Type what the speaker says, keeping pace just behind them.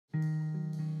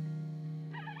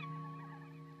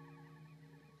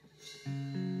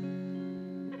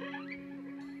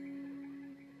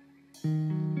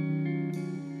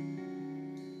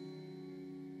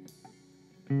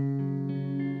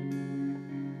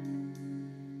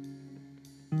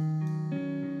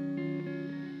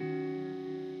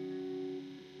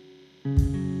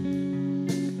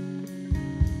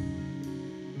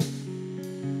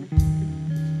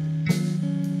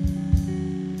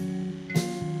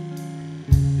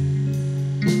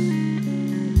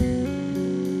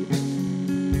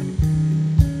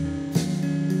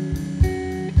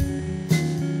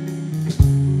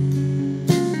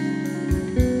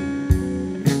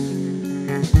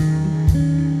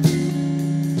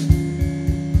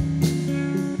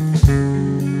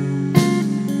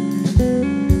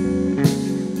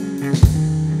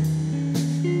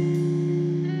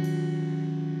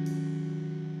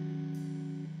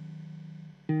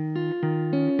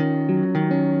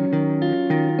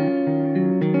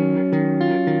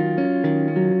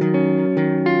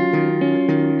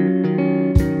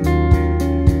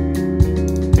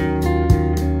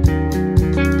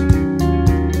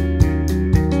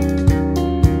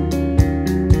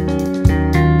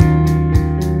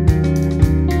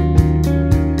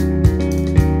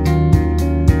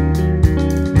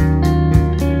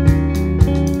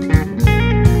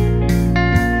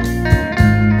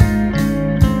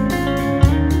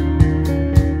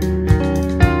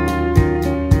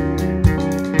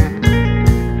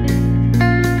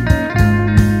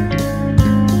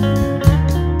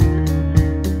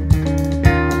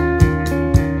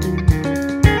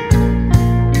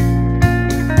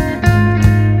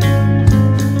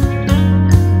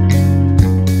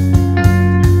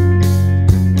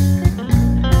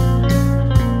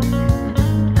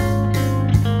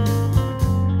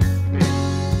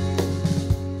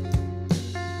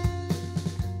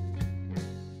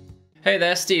Hey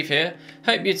there, Steve here.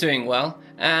 Hope you're doing well,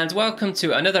 and welcome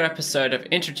to another episode of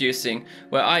Introducing,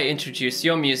 where I introduce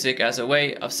your music as a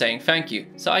way of saying thank you.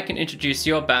 So I can introduce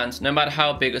your band no matter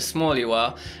how big or small you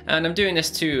are, and I'm doing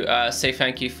this to say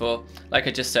thank you for, like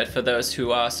I just said, for those who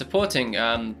are supporting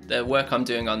the work I'm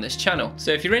doing on this channel.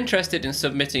 So if you're interested in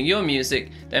submitting your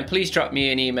music, then please drop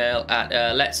me an email at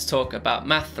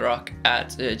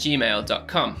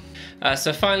letstalkaboutmathrock@gmail.com.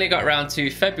 So finally got around to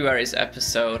February's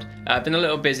episode. I've been a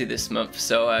little busy this month,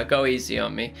 so go easy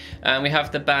on me. And we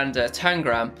have the band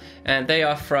Tangram, and they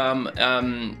are from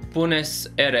Buenos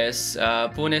Aires.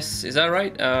 Is that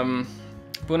right?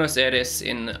 Buenos Aires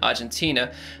in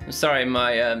Argentina. I'm sorry,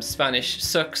 my Spanish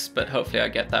sucks, but hopefully I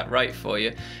get that right for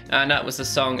you. And that was the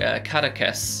song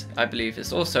Cadaqués, I believe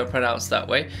it's also pronounced that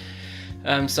way.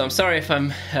 So I'm sorry if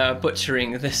I'm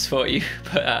butchering this for you,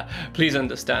 but please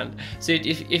understand. So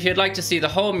if you'd like to see the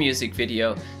whole music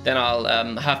video, then I'll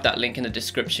have that link in the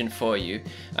description for you.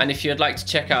 And if you'd like to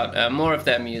check out more of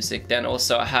their music, then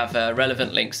also I have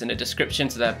relevant links in the description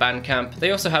to their Bandcamp. They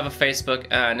also have a Facebook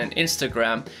and an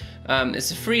Instagram.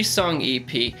 It's a free song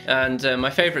EP, and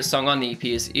my favourite song on the EP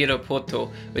is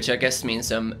Aeroporto, which I guess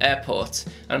means airport.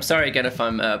 And I'm sorry again if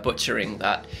I'm butchering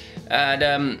that. And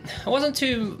I wasn't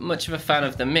too much of a fan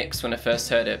of the mix when I first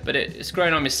heard it, but it's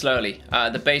grown on me slowly.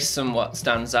 The bass somewhat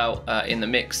stands out in the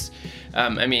mix.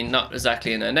 I mean, not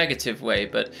exactly in a negative way,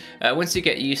 but once you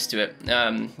get used to it,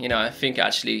 you know, I think it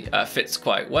actually fits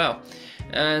quite well.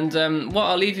 And what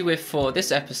I'll leave you with for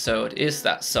this episode is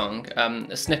that song,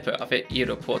 a snippet of it,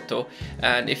 Aeroporto.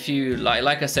 And if you,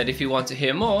 like I said, if you want to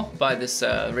hear more by this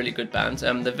really good band,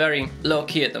 they're very low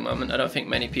key at the moment. I don't think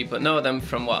many people know them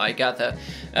from what I gather.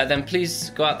 Then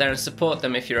please go out there and support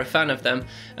them if you're a fan of them.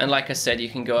 And like I said, you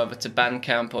can go over to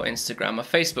Bandcamp or Instagram or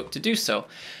Facebook to do so.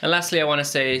 And lastly, I want to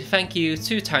say thank you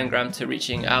to Tangram for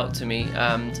reaching out to me.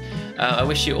 And I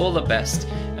wish you all the best.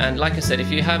 And like I said,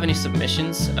 if you have any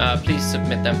submissions, please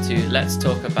submit them to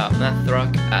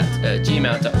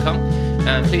letstalkaboutmathrock@gmail.com.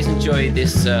 And please enjoy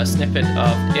this snippet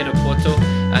of Aeroporto,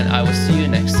 and I will see you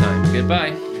next time.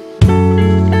 Goodbye.